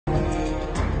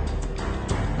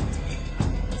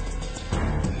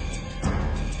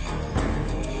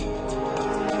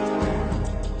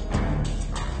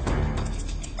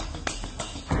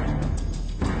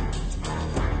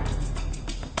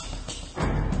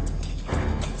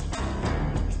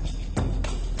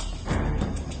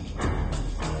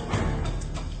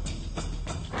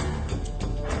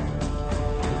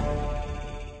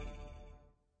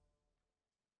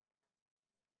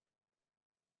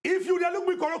look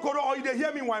me koro or you dey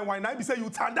hear me whine. I be say you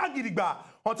tanda gidigba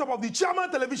on top of the chairman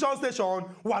television station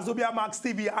wazobiamax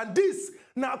TV, and this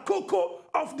na KOKO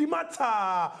of the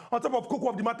matter. On top of KOKO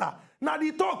of the matter, now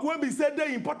the talk when we say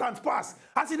they important pass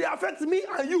as it affects me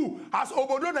and you as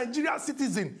obodo Nigeria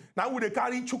citizen. Now we dey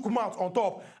carry chook mouth on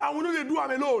top, and we no dey do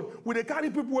am alone. We dey carry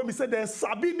people when we say they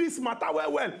sabi this matter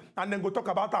well, and then go talk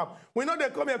about them. We know they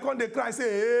come here, come they cry,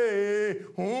 say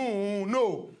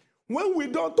no. When we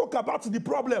don't talk about the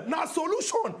problem, now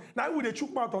solution, now we dey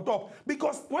chook mouth on top.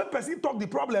 Because when person talk the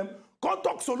problem, can't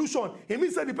talk solution, it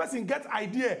means that the person get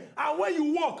idea. And when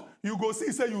you walk, you go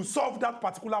see, say you solve that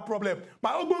particular problem.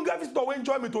 My ogbonge visitor will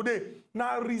join me today.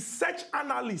 Now research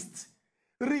analyst,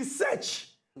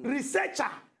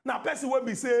 researcher. Now person will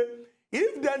be say,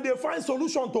 if then they find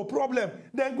solution to problem,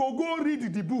 then go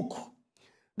read the book.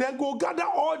 Then go gather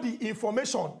all the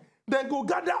information. Then go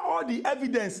gather all the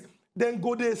evidence. Then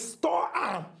go they store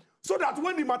am so that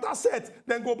when the matter set,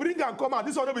 then go bring and come out.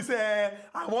 This one will be say,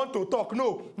 I want to talk.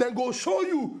 No, then go show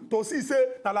you to see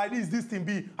say that like this thing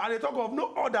be. And they talk of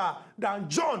no other than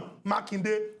John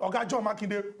Makinde. Oga John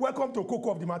Makinde, welcome to KOKO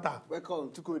of the matter.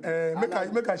 Welcome to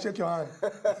KOKO. Make I shake your hand.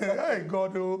 Hey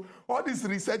God, oh, all these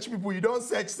research people, you don't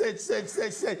search.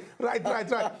 Right. Your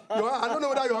hand, I don't know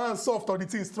whether your hand soft or the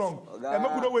thing strong. And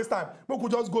make we don't waste time. Make we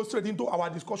just go straight into our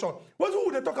discussion. What will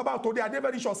they talk about today? I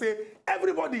very sure say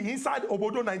everybody inside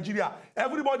Obodo Nigeria,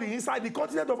 everybody inside the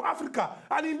continent of Africa,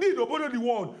 and indeed Obodo the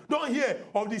world, don't hear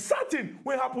of the certain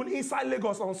will happen inside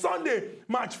Lagos on Sunday,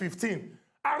 March 15.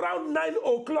 Around 9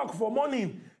 o'clock for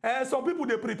morning, some people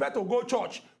they prepare to go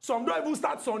church. Some don't even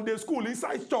start Sunday school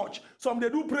inside church. Some they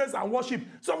do praise and worship.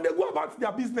 Some they go about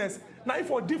their business. Now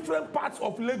for different parts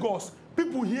of Lagos,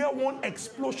 people hear one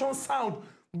explosion sound.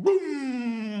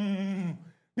 Boom!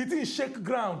 The thing shake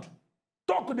ground.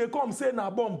 Talk they come say na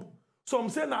bomb. Some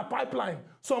say na pipeline.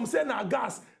 Some say na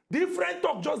gas. Different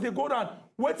talk just they go down.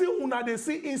 Waiting una they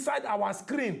see inside our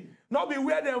screen. Not be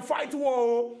where they fight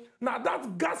war. Now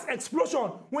that gas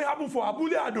explosion will happen for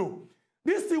ABULE.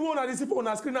 This thing one they see for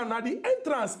on screen now the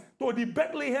entrance to the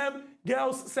Bethlehem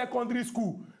Girls Secondary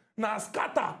School. Now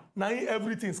scatter. Now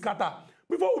everything scatter.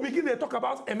 Before we begin to talk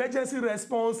about emergency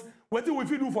response, what we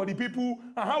fit do for the people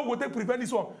and how we go take prevent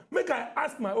this one, make I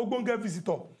ask my ogbonge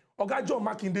visitor, Oga John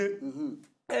Makinde.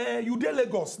 You dey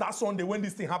Lagos that Sunday when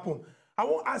this thing happened. I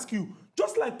won't ask you,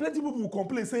 just like plenty people will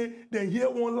complain, say they hear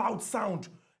one loud sound.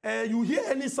 You hear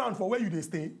any sound for where you dey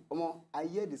stay? I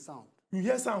hear the sound. You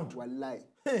hear sound? Wallahi.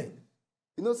 Hey.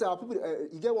 You know, say our people,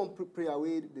 you get one prayer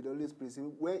where they always pray, say,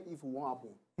 where if it won't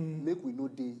happen, make we know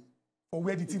day. Or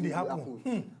where the thing they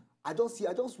happen. I just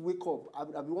wake up.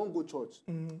 I be one go church.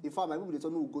 In fact, my people they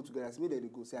tell me we go together. I say, they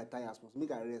go say I tire as much,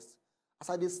 make I rest. As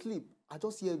I dey sleep, I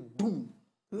just hear boom.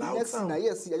 Loud the next sound.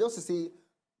 thing I just say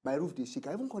my roof they shake.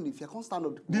 I even can't if I can't stand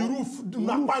up. The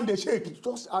roof, they shake.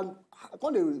 Just and I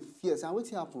can't fear. And what's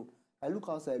happen? I look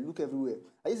outside, I look everywhere.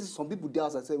 I used to see some people there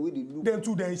outside say where they look. Then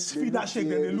too they feel that shake,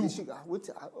 then they look.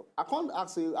 I can't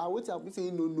ask say I wait. I say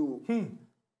no.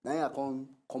 Now I can't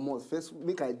come out first.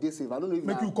 Make I dey safe. I don't know if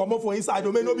make you come up for inside.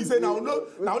 Don't make no be say now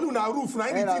only na roof. Now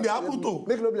anything they happen to.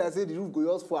 Make no be like say the roof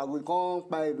go just fall. I go come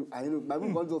by. I know my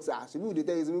people come talk say she people they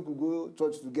tell you say we could go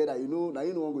church together. You know now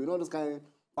you know one go. You know this kind of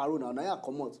paro now. Now I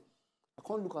come out. I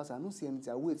can't look outside. I don't see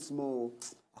anything. I wait small.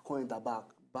 I can't enter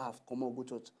bath. Come out go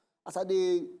church. As I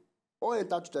dey all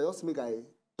enter church, I just make I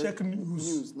check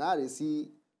news. Now they see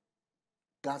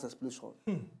gas explosion.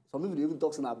 Some people they even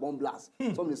talk in a bomb blast.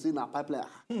 Some they say in a pipeline.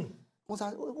 Once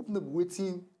I open up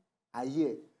waiting, I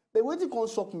hear. But waiting can't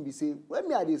shock me. Be say when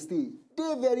me I dey stay,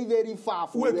 they very far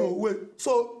from wait.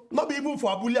 So not be even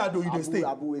for ABULE you dey stay.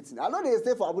 Waiting. I know they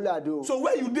stay for ABULE. So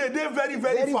where you dey, they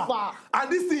very far.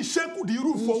 And this thing shake the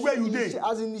roof for where you dey.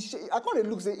 As in I can't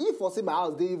look say if for say my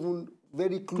house they even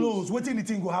very close. Waiting the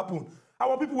thing go happen.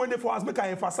 Our people when they for us make I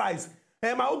emphasize.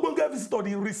 My ogbonge visitor,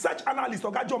 the research analyst,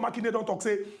 Oga John Makinde don't talk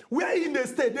say where in the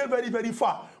state they very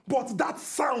far, but that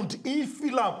sound in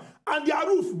film and their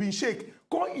roof being shake.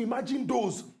 Can't imagine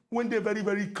those when they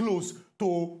very close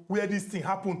to where this thing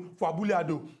happen for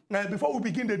ABULE. Now before we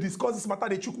begin to discuss this matter,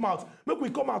 they chook mouth. Make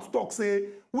we come out to talk say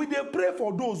we dey pray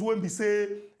for those when we say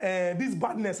this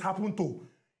badness happen to.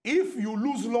 If you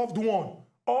lose loved one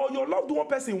or your loved one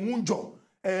person wunjo,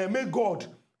 may God.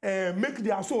 Make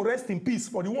their soul rest in peace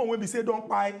for the one when we say don't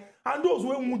buy, and those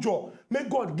when mujo, may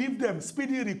God give them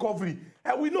speedy recovery.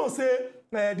 And we know say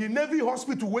the Navy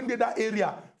hospital when they that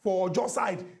area for Ojo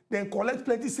side, then collect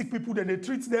plenty sick people, then they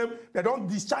treat them, they don't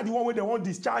discharge the one when they want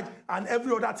discharge, and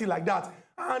every other thing like that.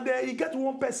 And you get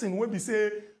one person when we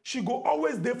say she go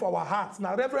always there for our hearts.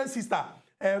 Now Reverend Sister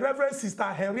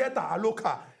Henrietta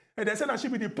Aloka, And they say that she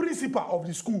be the principal of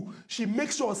the school. She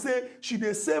makes sure say she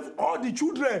dey save all the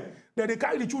children. Then they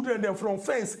carry the children them from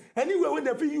fence. Anywhere when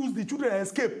they fit use the children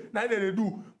escape, now they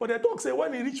do. But they talk say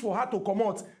when e reach for her to come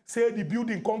out, say the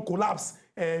building can't collapse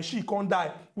and she can't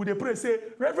die. We dey pray say,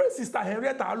 Reverend Sister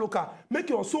Henrietta Aloka, make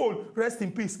your soul rest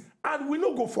in peace. And we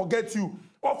no go forget you.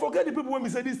 Or forget the people when we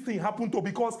say this thing happened to,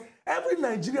 because every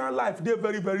Nigerian life, they're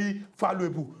very, very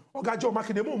valuable. Oga John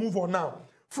Makinde, move on now.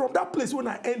 From that place when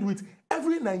I end with,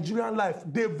 every Nigerian life,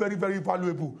 they're very, very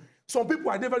valuable. Some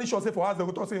people are very sure say for us, they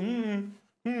go talk say,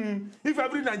 if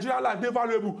every Nigerian life they're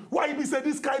valuable, why you be say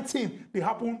this kind of thing they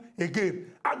happen again?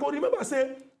 I go remember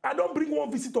say, I don't bring one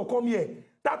visitor come here.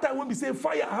 That time when we say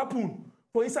fire happen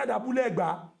for inside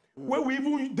ABULE, where we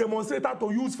even demonstrated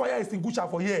to use fire extinguisher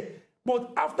for here.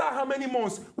 But after how many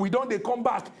months we don't they come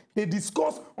back, they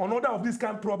discuss another of this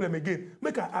kind of problem again.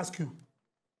 Make I ask you.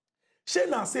 Shey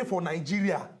say for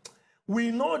Nigeria,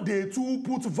 we know they too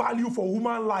put value for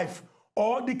human life,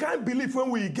 or the kind of belief when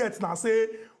we get now say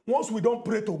once we don't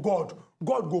pray to God,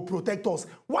 God go protect us.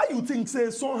 Why you think say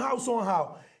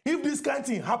somehow, if this kind of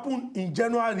thing happen in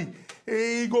January,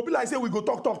 it go be like say we go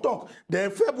talk.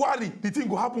 Then February the thing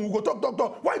go happen, we go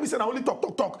talk. Why you be saying I only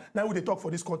talk? Now we they talk for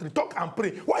this country, talk and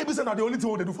pray. Why you be saying that the only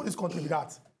thing we they do for this country be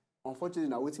that? Unfortunately,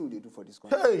 now waiting we they do for this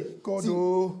country. Hey, God.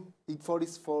 See,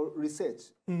 for research,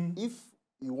 if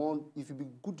you be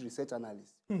good research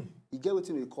analyst, you get what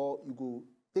you call, you go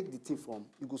take the thing from,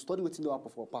 you go study what they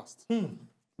happen for past.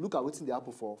 Look at what they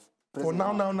happen for present.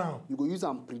 For now. You go use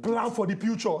and predict. Plan for the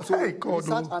future. So hey, God.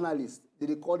 Research analysts,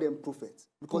 they call them prophets.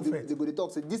 Because they go they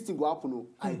talk, say this thing go happen,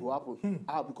 and it go happen.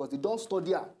 Because they don't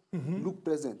study, look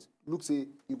present, look say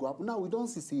it go happen. Now we don't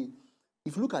see,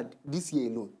 if you look at this year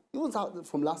alone, even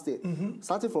from last year,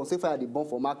 starting from say fire they burn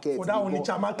for market. For that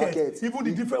Onitsha market. Even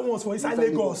the different ones for inside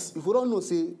Lagos. If we don't know,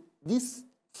 say this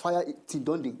fire thing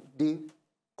don't they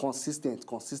consistent,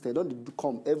 don't they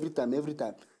come every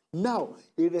time. Now,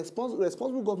 a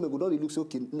responsible government would only look say,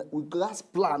 okay, we got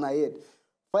plan ahead.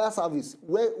 Fire service,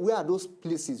 where are those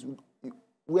places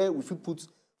where we should put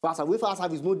fire service? Where fire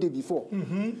service no day before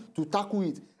to tackle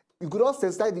it. You could also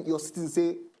sensitize your citizens,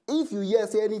 say, if you hear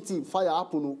say anything, fire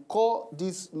happen, call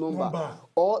this number.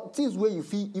 Or things where you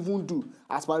feel even do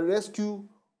as per rescue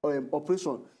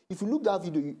operation. If you look that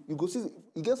video, you go see,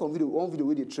 you get one video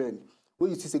where they trend, where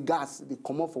you see say gas, they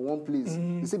come up from one place.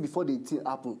 They say before the thing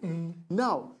happen.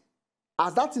 Now,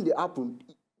 as that thing they happen,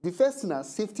 the first thing is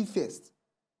safety first.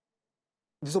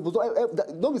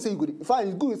 Don't be say you go. Fine,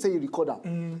 it's good to say you record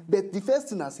them. But the first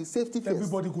thing is safety first.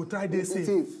 Everybody go try their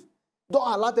safe.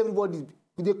 Don't alert everybody.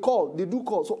 They do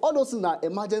call. So all those things are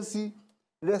emergency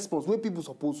response where people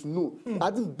supposed to know. I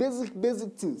think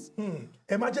basic things.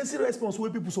 Emergency response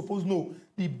where people supposed to know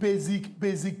the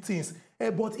basic things.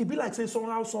 But it be like say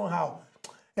somehow.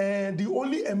 And the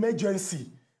only emergency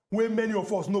where many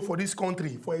of us know for this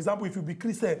country, for example, if you be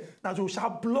Christian, that you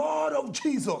shout blood of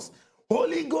Jesus,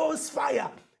 Holy Ghost fire.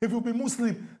 If you be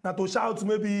Muslim, that to shout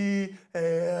maybe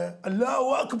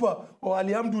Allahu Akbar or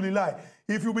Alhamdulillah.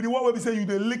 If you be the one where we say you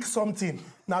dey lick something,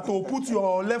 now to put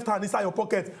your left hand inside your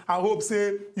pocket, I hope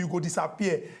say you go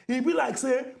disappear. It be like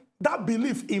say that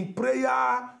belief in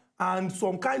prayer and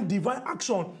some kind of divine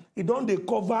action, it don't they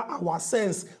cover our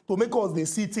sense to make us they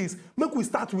see things. Make we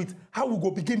start with how we go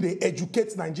begin to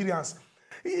educate Nigerians.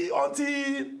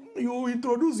 Until you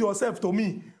introduce yourself to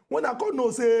me, when I come know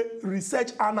say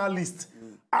research analyst,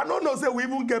 I don't know say we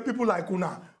even get people like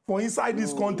Una for inside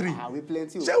this country. We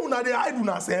plenty. Say Una they hide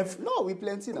Una self. No, we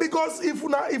plenty. Because if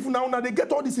Una they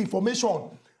get all this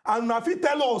information, and Una fit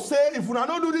tell us say if Una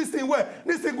don't do this thing well,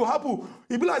 this thing go happen.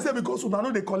 It be like say because Una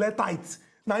know they collect tithe.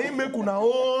 Now he make Una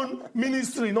own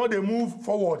ministry, not they move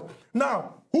forward.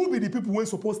 Now, who be the people who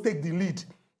supposed to take the lead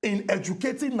in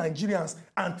educating Nigerians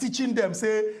and teaching them,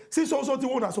 say, see so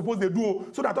thing are supposed to do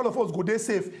so that all of us go there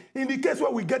safe. In the case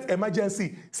where we get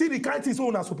emergency, see the kind of things we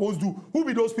are supposed to do. Who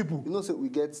be those people? You know, so we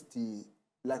get the,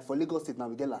 like for Lagos State now,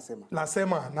 we get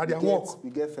LASEMA, now their work. We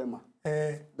get FEMA.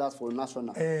 That's for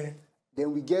national.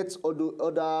 Then we get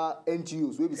other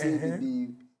NGOs where we say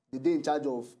they in charge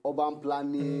of urban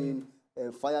planning,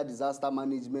 fire disaster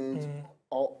management,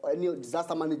 or any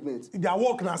disaster management. Their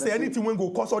work now say anything when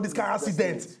go cause all this kind of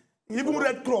accident. Even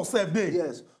Red Cross self day.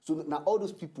 Yes. So now all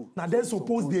those people. Now they're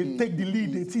supposed they take the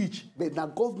lead, they teach. But now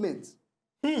government,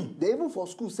 they even for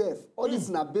school self, all these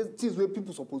are things where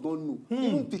people supposed don't know.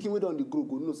 Even picking way down the group,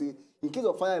 go know say in case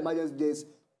of fire emergency, there's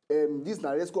this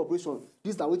na rescue operation,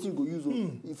 this na wetin you go use.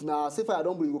 If na say fire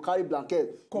don't bring, you go carry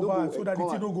blanket. Cover so that the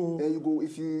thing don't go. And you go,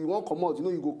 if you want come out,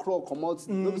 you go crawl, come out.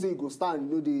 Nobody say you go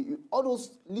stand. All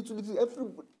those little every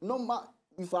normal.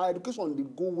 If our education they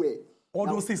go where. All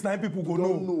those things now people go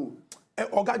know.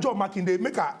 Oga John Makinde,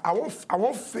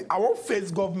 I won't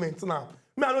face government now.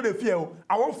 Me, I know the fear.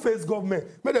 I won't face government.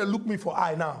 May they look me for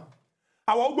eye now.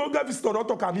 I won't go get visitor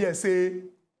doctor come here say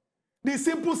the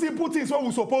simple things what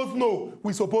we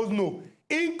suppose know.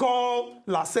 In call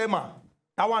LASEMA,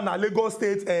 that one na Lagos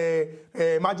State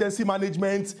Emergency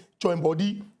Management Joint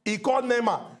Body. He called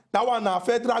NEMA, that one na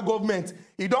federal government.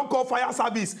 He don't call fire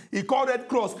service. He call Red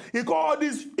Cross. He call all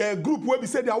this group where we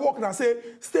say they are working and say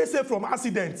stay safe from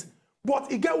accidents.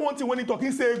 But he get one thing when he talk,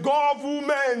 he say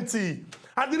government.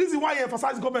 And the reason why he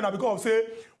emphasize government is because say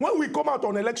when we come out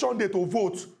on election day to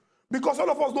vote, because all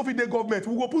of us don't fit the government,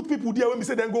 we go put people there when we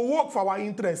say then go work for our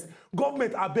interest.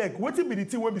 Government abeg, wetin be the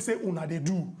thing when we say una they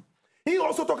do? He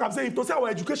also talk and say if to say our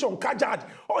education kajad,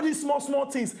 all these small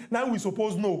things now we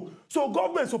suppose know. So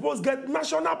government suppose get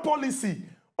national policy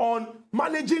on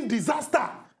managing disaster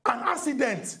and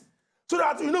accident. So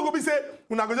that you know go be say,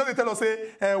 una go just tell us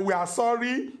say we are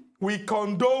sorry. We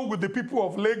condole with the people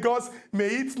of Lagos. May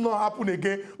it not happen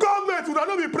again. Government will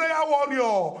not be prayer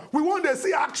warrior. We want to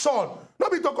see action.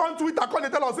 Not be to come Twitter, come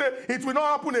and tell us, say, it will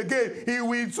not happen again. It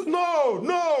will.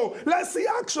 No. Let's see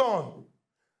action.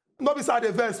 Not beside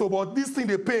the verse, but this thing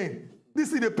they pain.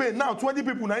 Now, 20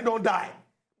 people now don't die.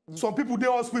 Some people they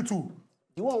hospital.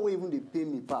 The one way even they pay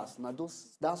me pass. Now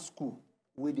that school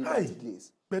where they that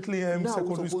place. Bethlehem now,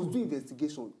 Secondary School. Now we supposed to do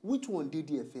investigation. Which one did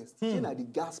there first? At the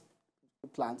gas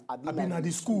plant I've been at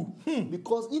the school.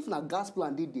 Because if na gas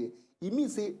plant dey there, it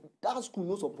means say that school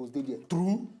no suppose dey there.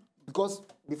 True. Because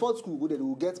before school go there, they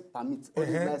will get permit.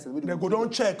 They go don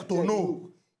check to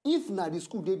know. If na the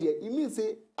school dey there, it means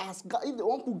say if they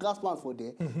wan put gas plant for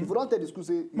there, if you don tell the school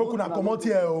say make una comot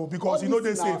here because you know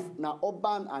they safe. Na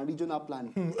urban and regional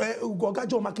planning. Oga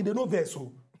John Makinde no vex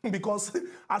o because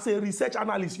as a research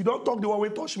analyst, you don't talk the one wey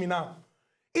touch me now.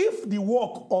 If the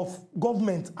work of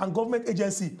government and government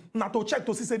agency na to check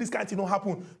to see say this kind of thing don't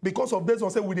happen because of based on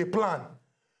say with a plan.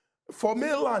 For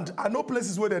mainland, I know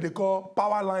places where they call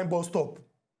power line bus stop.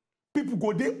 People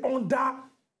go there under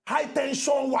high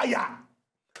tension wire.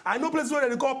 I know places where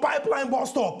they call pipeline bus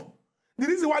stop. The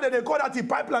reason why they call that a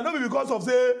pipeline not be because of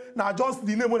say now just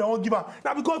the name when they won't give up.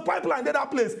 Now because pipeline did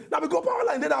that place. Now because power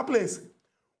line did that place.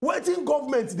 What in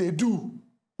government they do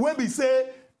when we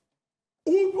say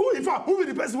who be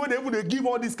the person when they give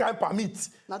all this kind of permit?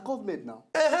 Now government now.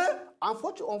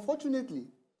 Unfortunately,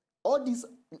 all this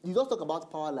you just talk about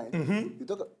power line. You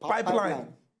talk pipeline.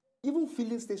 Even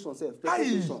filling station self.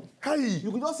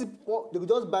 You could just see they could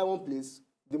just buy one place.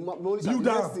 The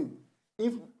next thing.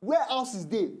 If warehouse is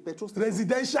there, petrol station.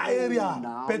 Residential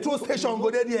area, petrol station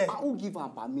go there. Who give am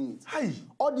permit?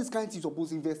 All these kind of things supposed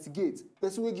to investigate.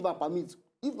 Person will give am permit.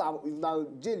 If now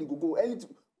jail you go anything.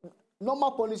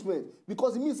 Normal punishment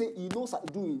because it means say he knows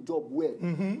do his job well.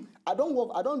 I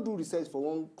don't do research for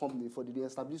one company for the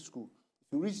established school.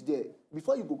 If you reach there,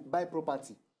 before you go buy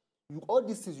property, all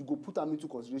these things you go put them into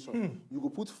consideration. You go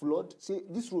put flood, say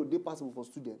this road they passable for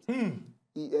students.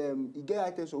 He get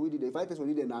high tension with it. If high tension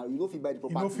with it now, you know if you buy the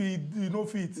property. You know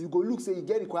fit. You go look say you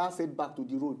get required setback to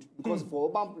the road because for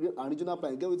urban and regional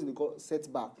plan you get what they call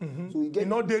setback. So you get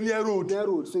not near road. Near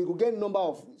road. So you go get number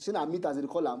of meters they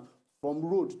call them. From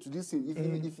road to this thing,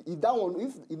 if that one,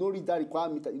 if you don't reach that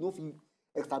requirement, you know if you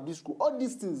establish school, all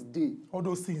these things they. All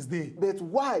those things they. But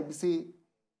why we say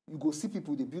you go see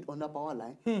people they build under power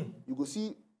line, you go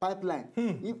see pipeline.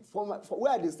 If from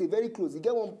where they stay very close, you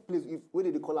get one place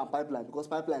where they call them pipeline because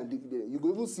pipeline you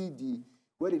go even see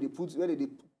where they put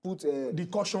the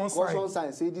caution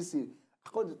sign. Say this thing.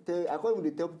 I can't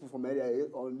even tell people from area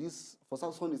on this for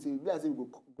some Sunday say we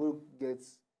go get.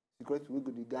 Because we go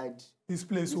to guide this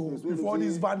place before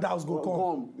these vandals go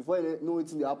come. Before you know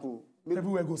it's in the apple.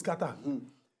 Everywhere go scatter.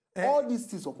 All these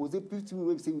things supposed to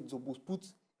put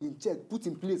in check, put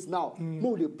in place now.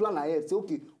 No, they plan ahead. Say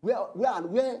okay,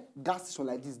 where gas station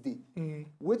like this day.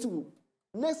 Wait till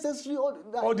necessary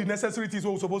all the necessary things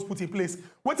we supposed to put in place.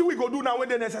 What we go do now when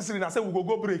they're necessary? Now say we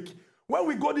go break. When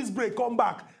we go this break, come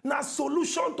back. Now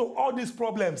solution to all these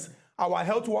problems. Our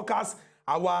health workers,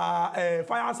 our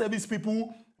fire service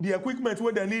people. The equipment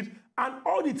where they need, and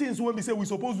all the things when we say we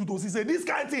supposed to do, say this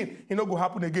kind of thing, it not go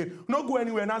happen again. Not go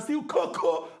anywhere. Now still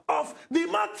KOKO of the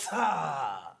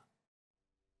matter.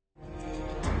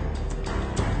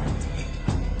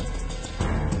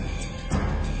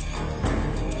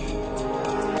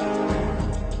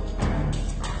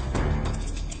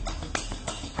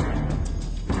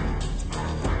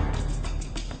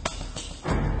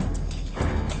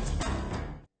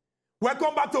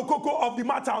 Welcome back to KOKO of the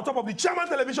matter on top of the Chairman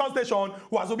television station,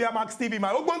 wazobiamax TV.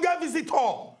 My ogbonge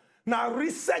visitor, now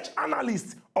research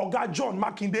analyst, Oga John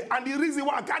Makinde. And the reason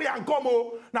why I carry and come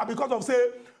now because of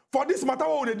say, for this matter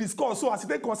what we dey discuss, so as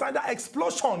they concern that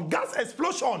explosion, gas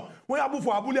explosion wey happen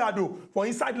for Abule Ado for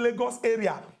inside Lagos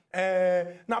area.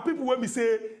 Now people when we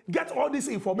say get all this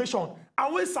information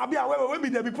and when sabi and when be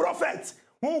there be prophet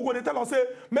when we go dey tell us say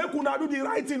make una do the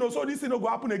right thing so this thing no go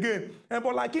happen again.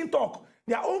 But like him talk,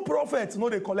 their own prophets no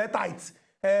dey collect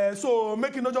tithe. So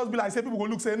make it not just be like say people go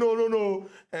look say no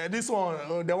this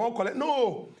one they won't collect.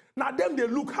 No, now them they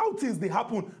look how things they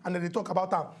happen and then they talk about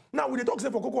them. Now we dey talk say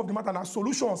for Koko of the matter now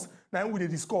solutions. Now we dey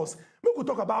discuss. We could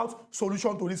talk about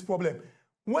solution to this problem.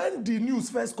 When the news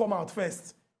first come out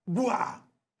first, boah,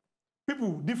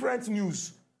 people different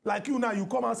news. Like you now, you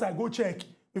come outside go check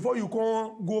before you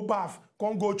come go bath,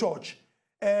 come go church.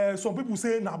 Some people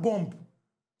say na bomb.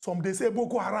 Some they say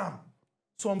Boko Haram.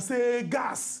 Some say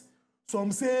gas.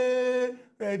 Some say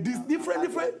this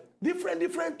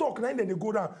different talk. Now then they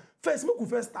go down. First, we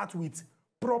first start with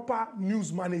proper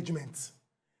news management.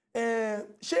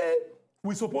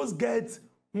 We suppose get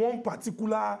one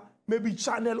particular maybe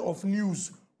channel of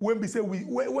news when we say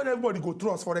when everybody go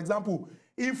trust. For example,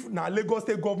 if na Lagos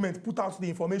State government put out the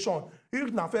information,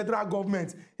 if na federal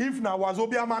government, if na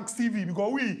wazobiamax TV,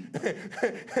 because we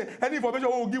any information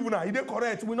we will give una, it is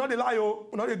correct. We not dey lie,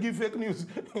 we not dey give fake news.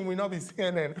 We not be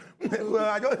CNN. We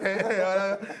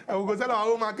go sell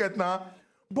our own market now.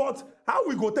 But how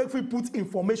we go take we put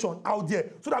information out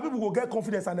there so that people go get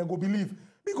confidence and then go believe?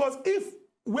 Because if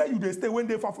where you dey stay when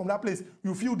they far from that place,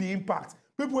 you feel the impact.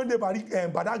 People when they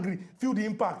Badagry feel the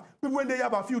impact. People when they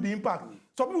Yaba feel the impact.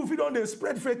 Some people feel on they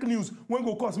spread fake news when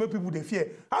go cause make people they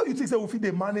fear. How you think say we feel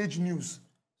they manage news?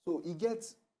 So it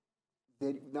gets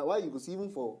now why you go see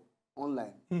even for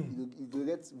online, you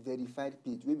get verified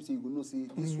page. Maybe say you go know say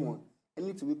this one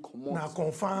anything we come out. Now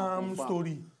confirm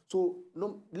story. So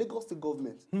no Lagos State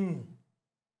government.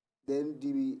 Then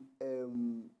the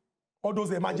all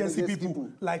those emergency people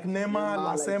like NEMA,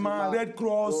 LASEMA, Red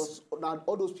Cross. Now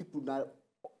all those people now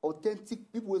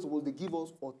authentic people were supposed to give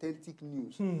us authentic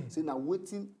news. Say now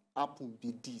waiting happen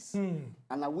be this. And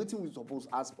now waiting we suppose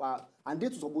as far and they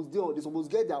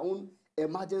supposed get their own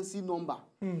emergency number.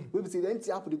 Maybe say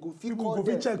anything happen, they go feel people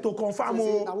go check to confirm.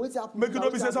 Make you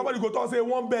know be say somebody go talk say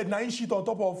one bed, 9 sheet on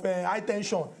top of high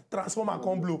tension, transformer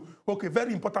come blow. Okay,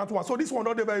 very important one. So this one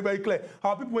not very, very clear.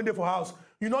 How people went there for house.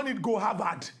 You don't need go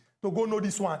Harvard to go know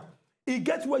this one. It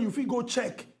gets where you feel go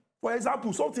check. For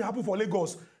example, something happened for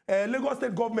Lagos. Lagos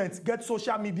State government get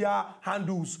social media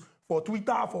handles for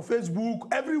Twitter, for Facebook,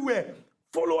 everywhere.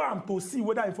 Follow them to see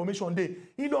whether information there.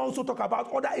 He also talk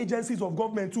about other agencies of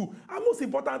government too. And most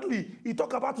importantly, he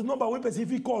talk about the number when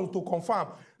specific call to confirm.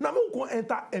 Now we go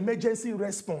enter emergency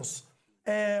response.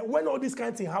 When all this kind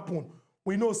of thing happen,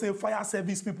 we know say fire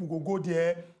service people go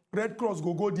there, Red Cross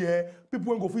go there,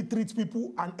 people go fit treat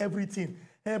people and everything.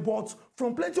 But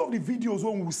from plenty of the videos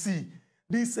when we see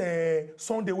this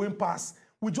Sunday when pass,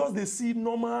 we just they see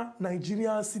normal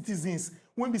Nigerian citizens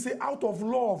when we say out of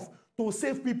love to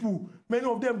save people. Many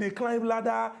of them they climb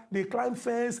ladder, they climb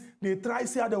fence, they try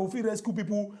see how they will fit rescue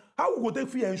people. How we go take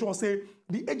free ensure say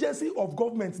the agency of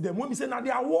government them when we say now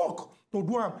they are work to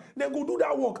do them, then go do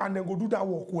that work and then go do that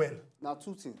work well. Now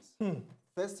two things.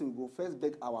 First thing we go first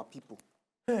beg our people.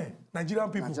 Nigerian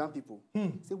people.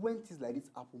 Say when things like this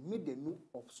happen, make them no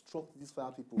obstruct these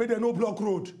fire people. Make them no block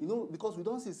road. You know, because we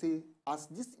don't say as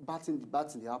this bad thing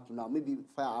they happen now, maybe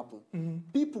fire happen.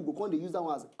 People go come they use that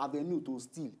one as avenue to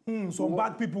steal. Some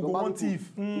bad people go want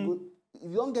thief. If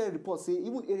you don't get a report, say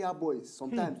even area boys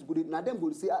sometimes go now them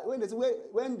go say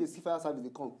when they see fire service they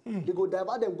come, they go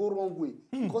divert them go wrong way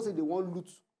because they want loot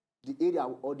the area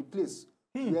or the place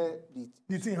where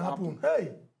the thing happen.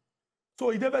 Hey. So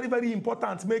it's very, very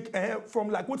important. Make from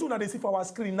like what you see for our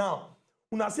screen now.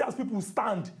 Una see as people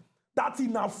stand. That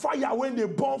in a fire when they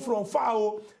burn from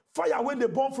far. Fire when they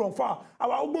burn from far.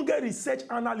 Our Ogbonge research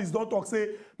analysts don't talk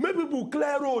say make people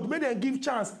clear road, make them give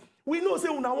chance. We know say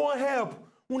una want help.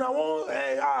 Una want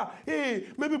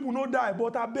make people no die,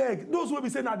 but I beg those will be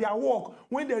saying that their work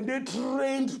when they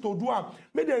trained to do them.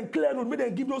 Make them clear road, make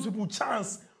them give those people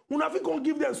chance. Una fit can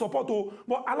give them support,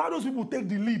 but allow those people take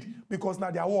the lead because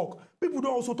now their work. People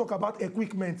don't also talk about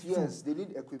equipment. Yes, they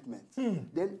need equipment.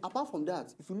 Then apart from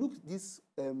that, if you look this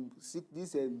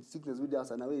sickness with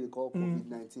us and they call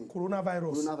COVID-19,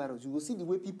 coronavirus, you will see the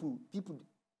way people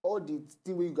all the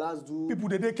thing where you guys do. People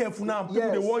they careful now. People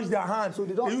they wash their hands. So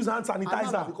they use hand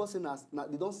sanitizer. Because they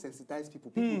don't sensitize people.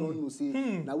 People don't know say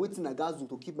now waiting I guys do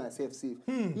to keep myself safe.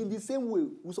 In the same way,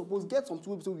 we suppose get some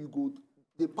tools so we go.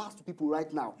 They pass to people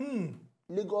right now.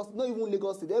 Lagos, not even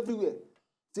Lagos State, everywhere.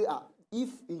 Say, if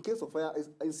in case of fire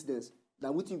incidents,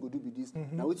 now what you go do with this,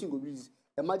 now what you go do with this,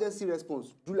 emergency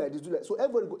response, do like this, do like. So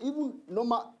everybody go, even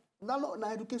normal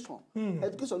na education.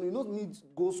 Education, you don't need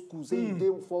go school, say you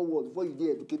dey forward before you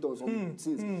dey educated on some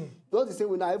things. Just the same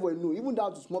way now everybody know, even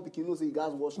down to small pikin know say you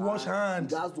guys wash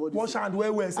hand. Wash hand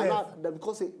well sef. And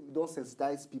because say you don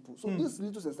sensitize people. So this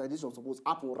little sensitization suppose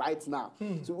happen right now.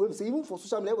 So we say even for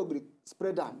social media, everybody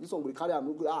spread am. This one go carry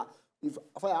am. If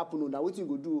fire happen, now wetin you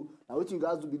go do? Now wetin you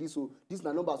guys do be this? So this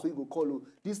na number so you go call.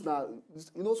 This na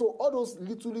so all those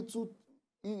little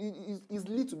is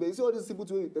little. But you see all these simple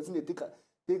things person they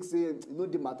take say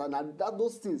the matter. Now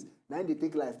those things now they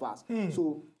take life fast.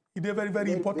 So it's very,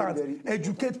 very important. Very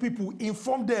educate people,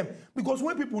 inform them. Because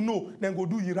when people know, then go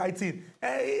do the right thing.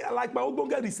 Like my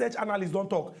ogbonge research analysts don't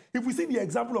talk. If we see the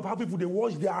example of how people they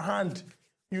wash their hand,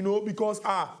 because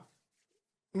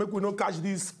make we not catch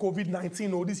this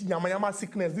COVID-19 or this yamayama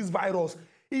sickness, this virus.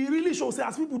 It really shows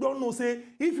as people don't know, say,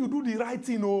 if you do the right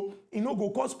thing, go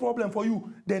cause problem for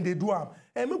you, then they do them.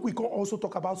 And make we can also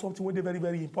talk about something very, very,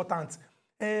 very important.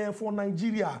 For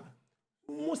Nigeria,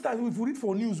 most times if we read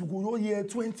for news, we go hear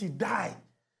 20 die,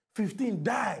 15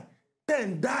 die,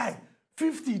 10 die,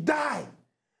 50 die.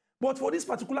 But for this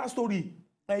particular story,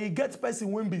 you get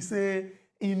person when be say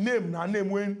in name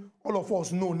when all of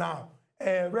us know now.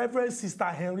 Reverend Sister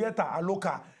Henrietta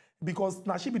Aloka, because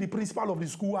now she be the principal of the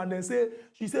school, and then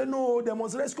she said no, they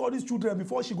must rescue all these children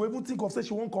before she go even think of say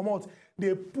she won't come out.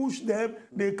 They push them,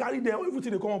 they carry them,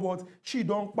 everything they come out, but she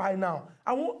don't buy now.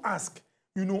 I won't ask,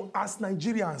 as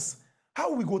Nigerians,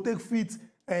 how we go take fit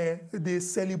they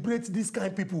celebrate this kind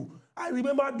of people. I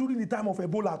remember during the time of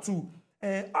Ebola too.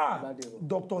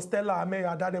 Dr. Stella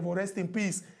Ameya Adadevo, rest in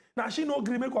peace. Now she no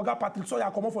agree make Oga Patrick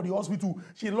Sawyer come out for the hospital.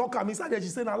 She lock am inside there. She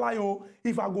say na lie o.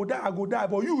 If I go die, I go die.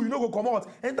 But you no go come out.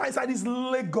 Enter inside this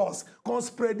Lagos, come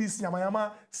spread this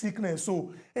yamayama sickness.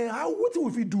 So, what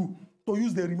we fit do to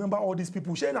use they remember all these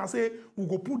people? She na say we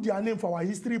go put their name for our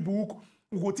history book.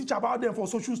 We go teach about them for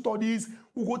social studies.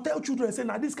 We go tell children say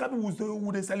now this kind of people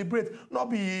will they celebrate, not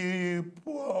be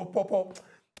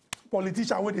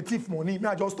politician where they thief money. Me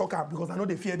I just talk am because I know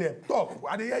they fear them. Talk,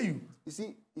 I dey hear you. You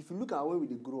see, if you look at where we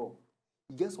grow up,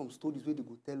 you get some stories where they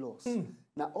go tell us.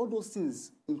 Now all those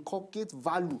things inculcate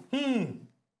value.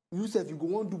 You say if you go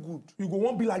want do good, you go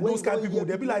want be like those kind of people.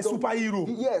 They be like superhero.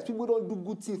 Yes, people don't do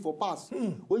good things for past.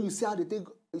 When you see how they take,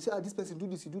 you say this person do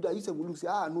this, you do that. You say we look, say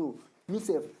no, me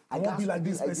say I can't be like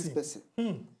this person.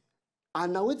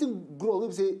 And now waiting grow,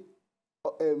 we say.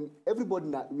 Everybody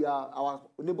now we are our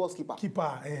neighbor's keeper. You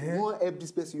want help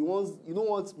this person. You don't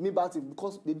want me bad thing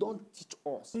because they don't teach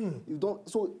us. You don't.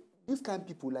 So this kind of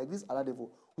people like this Aladevo,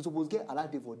 we suppose get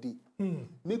Aladevo day.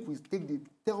 Make we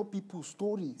tell people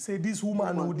story. Say this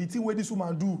woman the thing where this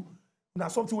woman do. Now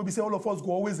something will be say all of us go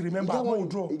always remember.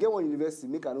 You get one university.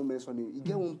 Make I no mention him. You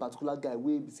get one particular guy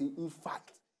where be say in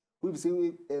fact, where be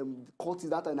say court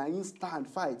is that and I stand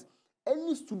fight.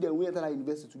 Any student who enter that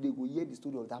university today go hear the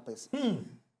story of that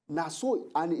person. Now so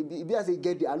and if I say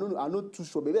get there, I'm not too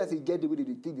sure, but if I say get the way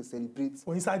they think they celebrate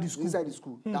or inside the school. Inside the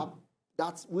school.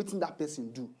 That's waiting that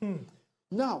person do.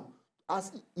 Now,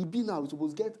 as it be now, we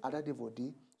supposed to get another day for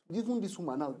day. Even this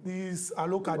woman now. This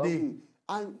Aloka day.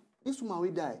 And this woman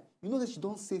will die. You know that she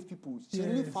don't save people. She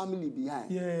leave family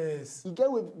behind. Yes. You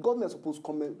get where government supposed to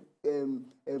come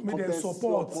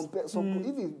support.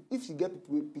 If she get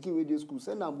picking radio school,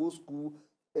 send them go school,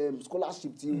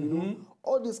 scholarship team,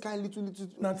 all this kind of little.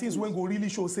 Now things when go really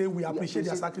show say we appreciate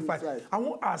their sacrifice. I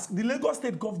want to ask the Lagos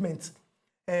State government,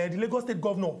 the Lagos State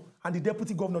governor and the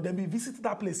deputy governor, they visited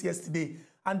that place yesterday,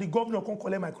 and the governor can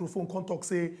collect microphone, can talk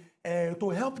say to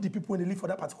help the people when they live for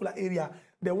that particular area,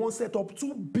 they want set up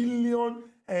 2 billion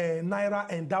naira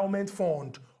endowment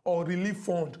fund or relief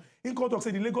fund. In context,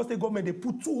 say the Lagos State government, they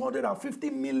put 250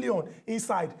 million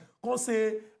inside. Can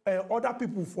say other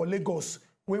people for Lagos,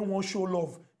 when one show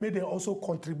love, may they also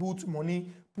contribute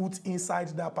money, put inside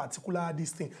that particular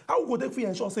this thing. How we go take for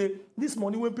ensure say this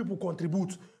money when people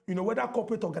contribute, whether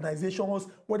corporate organizations,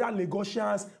 whether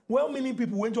Lagosians, well-meaning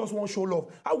people when just want show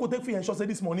love. How we go take for ensure say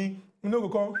this money, go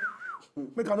come,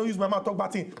 make I not use my mouth talk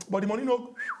bad thing, but the money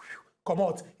no come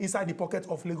out inside the pocket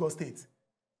of Lagos State.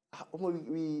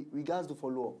 We guys do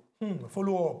follow up.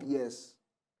 Follow up. Yes.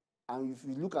 And if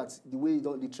you look at the way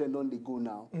the trend on they go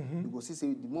now, you go see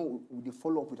say the more we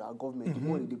follow up with our government, the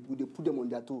more they put them on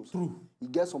their toes. True. You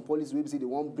get some policies we say they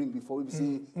won't bring before we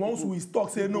say once we talk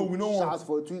say no, we don't want. Shout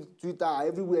for Twitter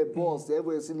everywhere, boss,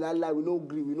 everywhere say lie, we don't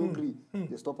agree,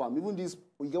 They stop them. Even this,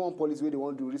 we get one policy where they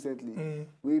want to do recently,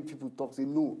 where people talk say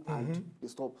no and they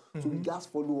stop. So we guys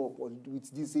follow up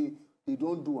with this say they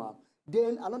don't do them.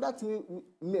 Then another thing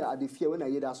me I dey fear when I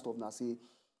hear that stuff now say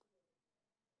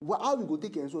how we go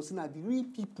take ensure say na the real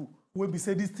people wey be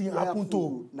say this thing happen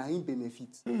to na him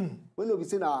benefit. When no be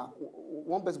say na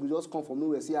one person go just come from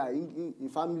nowhere say in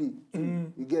family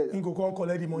you get him go come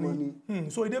collect the money.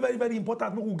 So it is very very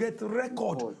important make we get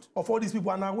record of all these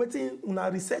people, and na wetin una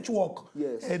research work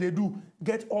they do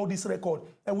get all this record,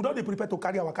 and we don dey prepare to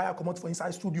carry our kaya comot for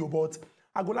inside studio, but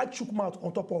I go like chook mouth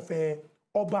on top of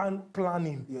urban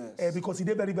planning, because it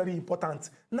is very very important.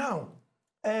 Now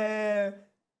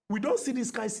we don't see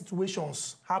these kind of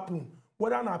situations happen,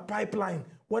 whether na pipeline,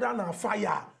 whether na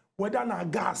fire, whether na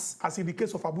gas, as in the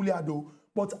case of ABULE,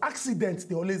 but accidents,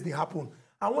 they always they happen.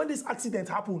 And when this accident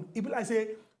happen, it be like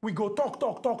say, we go talk,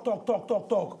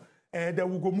 and then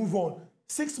we go move on.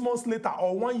 6 months later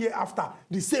or 1 year after,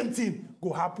 the same thing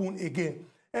go happen again.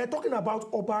 Talking about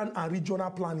urban and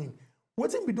regional planning,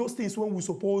 what be those things when we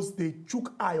suppose they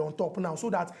chook eye on top now, so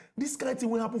that this kind of thing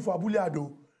will happen for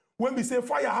ABULE? When we say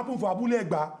fire happen for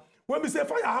ABULE, when we say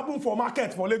fire happen for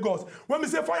market for Lagos, when we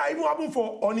say fire even happen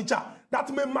for Onitsha,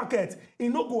 that main market, it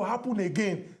no go happen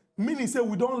again. Meaning say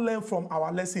we don't learn from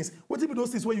our lessons. What be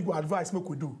those things where you go advise make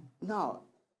we do? Now,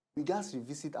 we just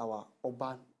revisit our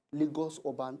urban, Lagos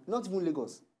urban, not even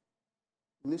Lagos,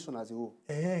 nation as a whole.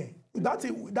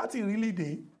 That really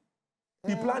day.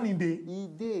 The planning day. He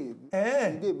did,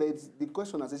 but the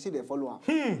question as I say they follow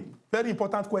him. Very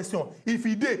important question. If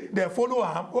he did, they follow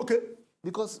him. Okay.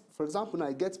 Because, for example, now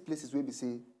I get places where we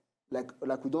say, like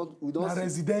we don't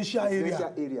residential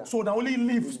area. So now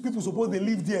only people suppose they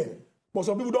live there. But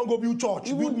some people don't go build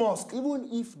church, build mosque. Even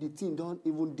if the thing don't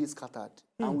even get scattered,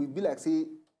 and we be like say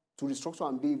to restructure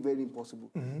and be very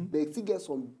impossible, they still get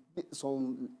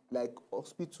some like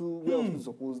hospital where hospital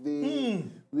supposed they,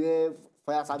 where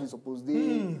fire service supposed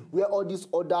they, where all these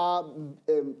other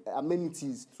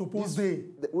amenities supposed they,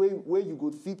 where you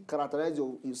could fit characterize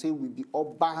you say will be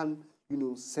urban,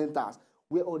 centers,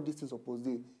 where all these things supposed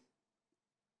they.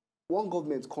 One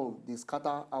government come, they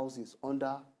scatter houses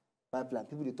under pipeline.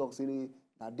 People they talk say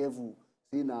na devil,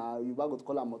 say na you got to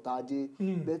call a motaje.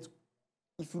 But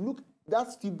if you look,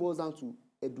 that still boils down to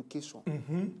education.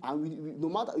 And we no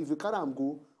matter if you carry and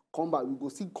come back, we go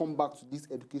still come back to this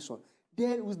education.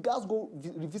 Then we just go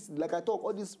revisit, like I talk,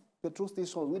 all these petrol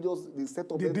stations, we just they set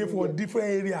up. They for different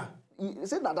area. You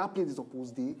say that place is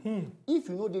supposed to. If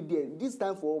you know they there, this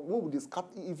time for when we discuss,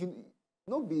 if you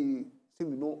not be say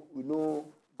we know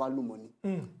value money,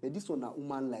 but this one na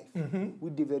human life,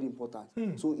 which is very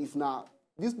important. So if now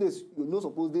this place you not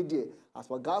supposed to there, as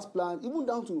for gas plant, even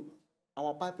down to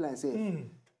our pipeline say,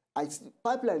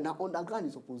 pipeline now underground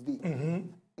is supposed to.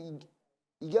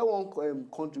 You get one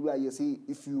country where you say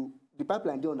if you the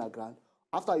pipeline there underground,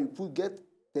 after you get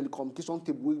telecommunication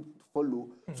cable will follow.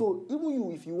 So even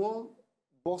you, if you want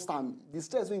bust time, the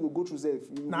stress when you go through self.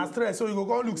 Now stress, so you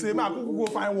go look say, I go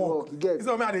find work. It's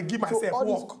not me I give myself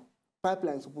work.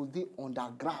 Pipeline supposed to be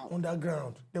underground.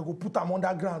 Underground. They go put them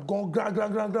underground. Go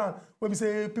ground. When we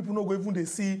say people no go even they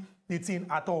see the thing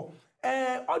at all.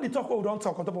 All the talk we don't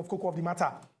talk on top of KOKO of the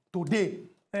matter today.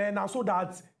 Now so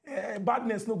that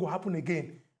badness no go happen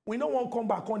again. We no want come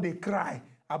back on they cry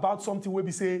about something where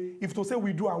we say, if to say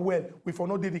we do and well, we for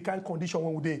no day the kind condition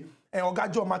when we day.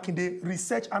 Oga John Makinde,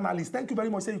 research analyst. Thank you very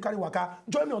much. Say you carry waka.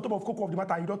 Join me on top of KOKO of the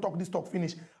matter. You don't talk this talk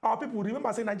finish. Our people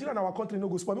remember say Nigeria and our country no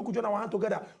go spoil. We could join our hand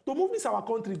together to move this our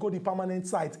country go the permanent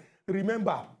site.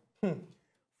 Remember,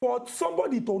 for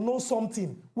somebody to know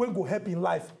something will go help in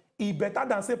life, it better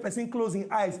than say person closing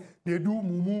eyes. They do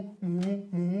mumu.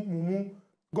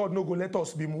 God no go let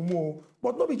us be mumu.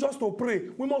 But not be just to pray.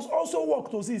 We must also work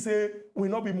to see say we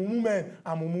not be mumu men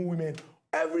and mumu women.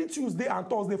 Every Tuesday and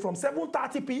Thursday from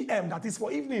 7:30 p.m. that is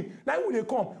for evening. Now we they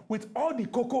come with all the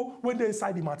KOKO when they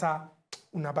inside the matter.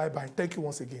 Una bye. Thank you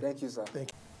once again. Thank you, sir. Thank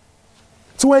you.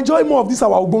 To enjoy more of these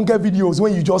our Ogbonge videos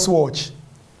when you just watch,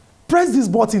 press this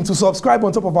button to subscribe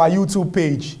on top of our YouTube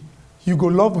page. You go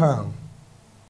love her.